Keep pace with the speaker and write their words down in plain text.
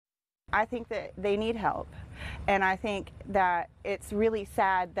I think that they need help, and I think that it's really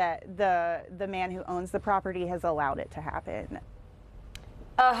sad that the man who owns the property has allowed it to happen.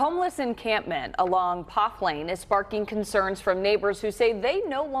 A homeless encampment along Pfafftown is sparking concerns from neighbors who say they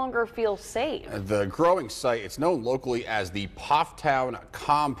no longer feel safe. The growing site, it's known locally as the Pfafftown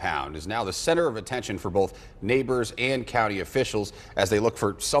compound, is now the center of attention for both neighbors and county officials as they look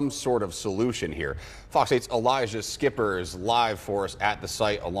for some sort of solution here. Fox 8's Elijah Skipper is live for us at the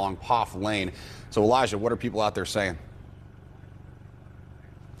site along Pfaff Lane. So Elijah, what are people out there saying?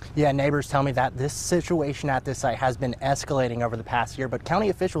 Yeah, neighbors tell me that this situation at this site has been escalating over the past year, but county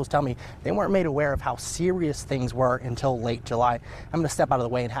officials tell me they weren't made aware of how serious things were until late July. I'm going to step out of the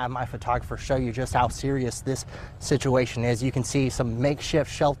way and have my photographer show you just how serious this situation is. You can see some makeshift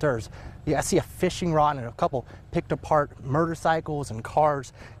shelters. Yeah, I see a fishing rod and a couple picked apart motorcycles and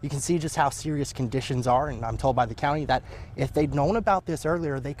cars. You can see just how serious conditions are, and I'm told by the county that if they'd known about this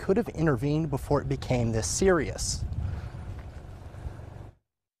earlier, they could have intervened before it became this serious.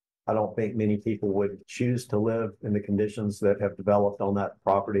 I don't think many people would choose to live in the conditions that have developed on that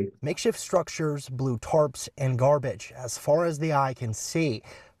property. Makeshift structures, blue tarps, and garbage as far as the eye can see.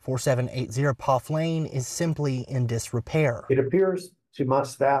 4780 Pfaff Lane is simply in disrepair. It appears to my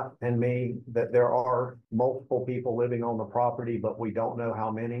staff and me that there are multiple people living on the property, but we don't know how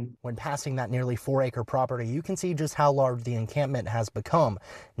many. When passing that nearly 4-acre property, you can see just how large the encampment has become.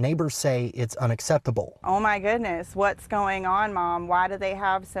 Neighbors say it's unacceptable. Oh my goodness, what's going on, Mom? Why do they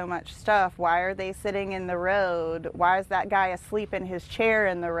have so much stuff? Why are they sitting in the road? Why is that guy asleep in his chair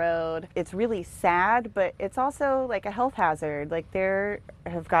in the road? It's really sad, but it's also like a health hazard. Like, there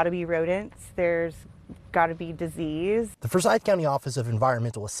have got to be rodents. There's got to be disease. The Forsyth County Office of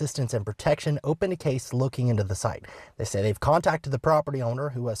Environmental Assistance and Protection opened a case looking into the site. They say they've contacted the property owner,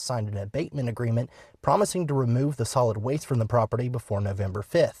 who has signed an abatement agreement promising to remove the solid waste from the property before November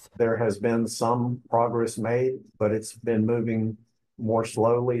 5th. There has been some progress made, but it's been moving more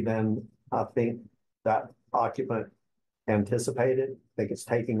slowly than I think that occupant anticipated. I think it's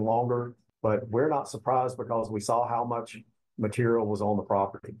taking longer, but we're not surprised because we saw how much material was on the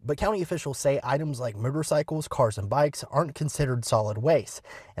property. But county officials say items like motorcycles, cars, and bikes aren't considered solid waste,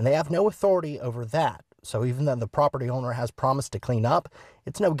 and they have no authority over that. So even though the property owner has promised to clean up,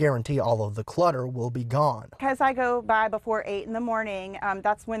 it's no guarantee all of the clutter will be gone. Because I go by before 8 in the morning,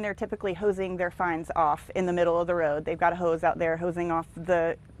 that's when they're typically hosing their fines off in the middle of the road. They've got a hose out there hosing off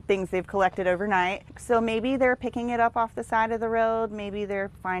the things they've collected overnight. So maybe they're picking it up off the side of the road. Maybe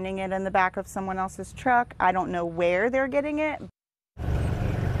they're finding it in the back of someone else's truck. I don't know where they're getting it.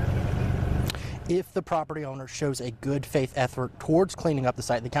 If the property owner shows a good faith effort towards cleaning up the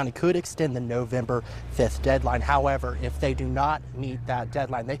site, the county could extend the November 5th deadline. However, if they do not meet that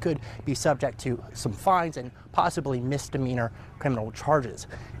deadline, they could be subject to some fines and possibly misdemeanor criminal charges.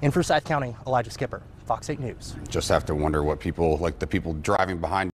 In Forsyth County, Elijah Skipper, Fox 8 News. Just have to wonder what people, like the people driving behind